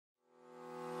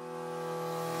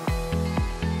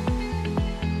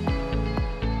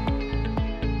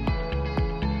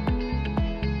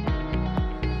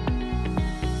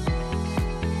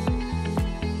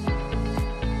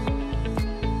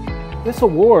This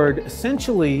award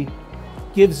essentially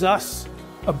gives us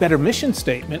a better mission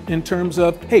statement in terms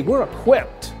of, hey, we're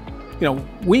equipped.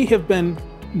 We have been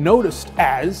noticed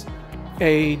as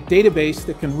a database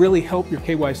that can really help your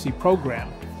KYC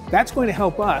program. That's going to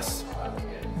help us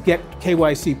get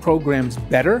KYC programs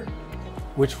better,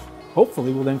 which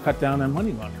hopefully will then cut down on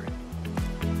money laundering.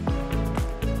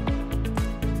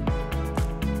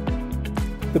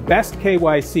 The best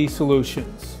KYC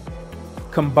solutions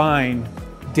combine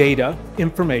data,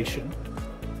 information,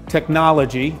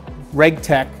 technology,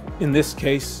 RegTech in this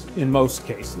case, in most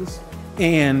cases,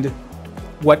 and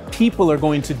what people are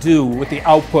going to do with the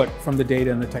output from the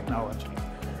data and the technology.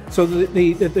 So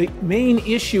the main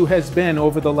issue has been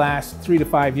over the last 3 to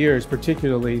 5 years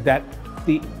particularly that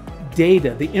the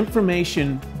data, the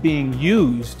information being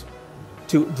used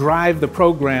to drive the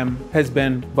program has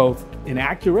been both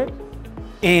inaccurate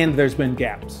and there's been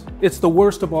gaps. It's the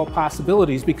worst of all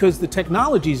possibilities because the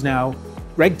technologies now,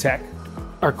 RegTech,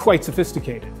 are quite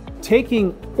sophisticated.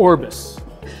 Taking Orbis,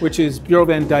 which is Bureau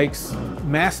van Dijk's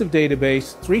massive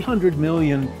database, 300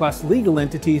 million plus legal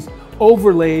entities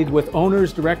overlaid with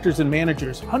owners, directors, and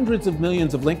managers, hundreds of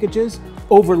millions of linkages,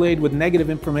 overlaid with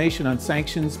negative information on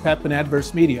sanctions, PEP, and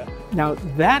adverse media. Now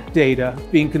that data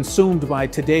being consumed by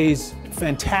today's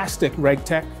fantastic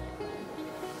RegTech,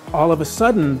 all of a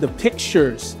sudden the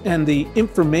pictures and the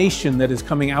information that is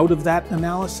coming out of that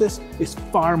analysis is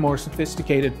far more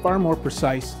sophisticated, far more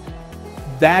precise.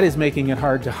 That is making it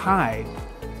hard to hide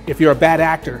if you're a bad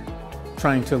actor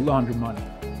trying to launder money.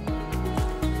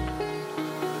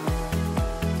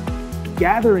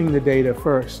 Gathering the data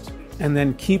first and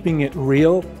then keeping it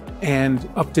real and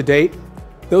up to date,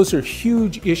 those are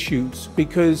huge issues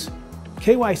because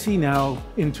KYC now,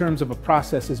 in terms of a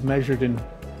process, is measured in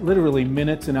literally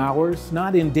minutes and hours,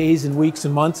 not in days and weeks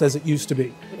and months as it used to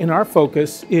be. And our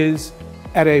focus is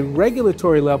at a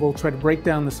regulatory level, try to break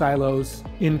down the silos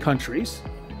in countries,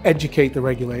 educate the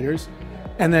regulators,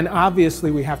 and then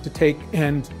obviously we have to take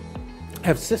and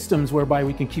have systems whereby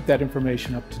we can keep that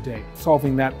information up to date.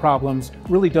 Solving that problems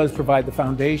really does provide the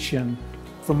foundation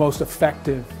for most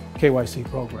effective KYC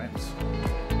programs.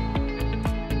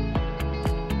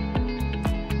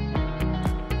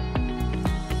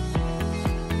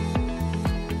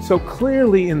 So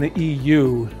clearly in the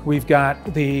EU, we've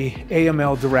got the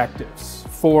AML directives,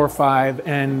 4, 5,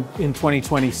 and in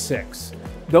 2026.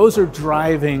 Those are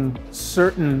driving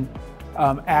certain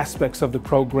aspects of the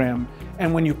program.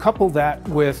 And when you couple that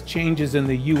with changes in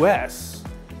the US,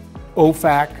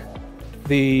 OFAC,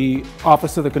 the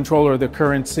Office of the Controller of the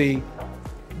Currency,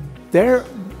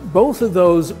 both of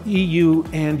those EU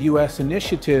and US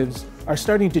initiatives are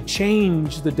starting to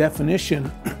change the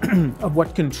definition of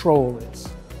what control is.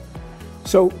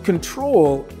 So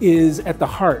control is at the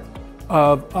heart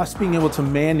of us being able to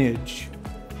manage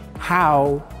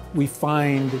how we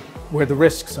find where the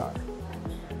risks are.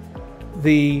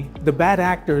 The bad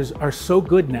actors are so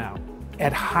good now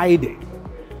at hiding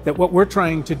that what we're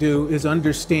trying to do is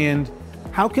understand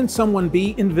how can someone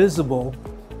be invisible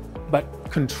but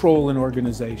control an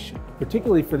organization,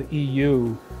 particularly for the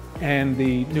EU and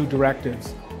the new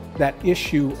directives, that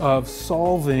issue of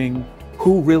solving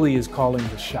who really is calling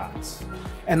the shots.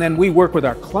 And then we work with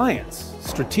our clients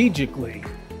strategically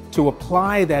to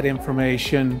apply that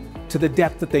information to the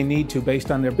depth that they need to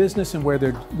based on their business and where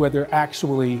they're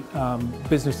actually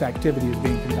business activity is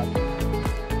being conducted.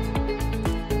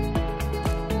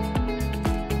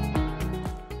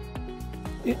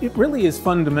 It really is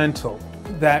fundamental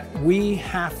that we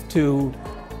have to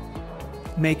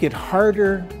make it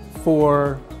harder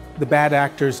for the bad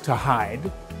actors to hide,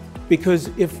 because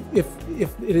if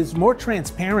it is more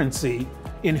transparency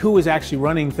in who is actually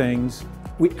running things,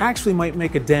 we actually might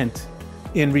make a dent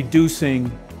in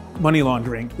reducing money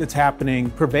laundering that's happening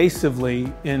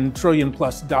pervasively in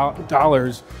trillion-plus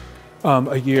dollars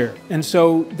a year. And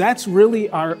so that's really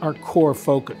our core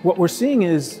focus. What we're seeing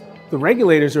is the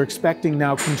regulators are expecting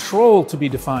now control to be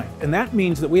defined. And that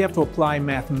means that we have to apply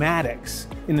mathematics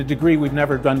in a degree we've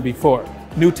never done before.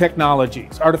 New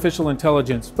technologies, artificial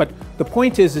intelligence. But the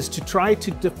point is to try to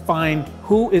define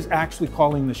who is actually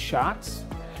calling the shots.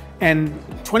 And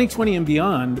 2020 and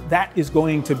beyond, that is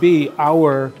going to be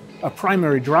our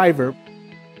primary driver.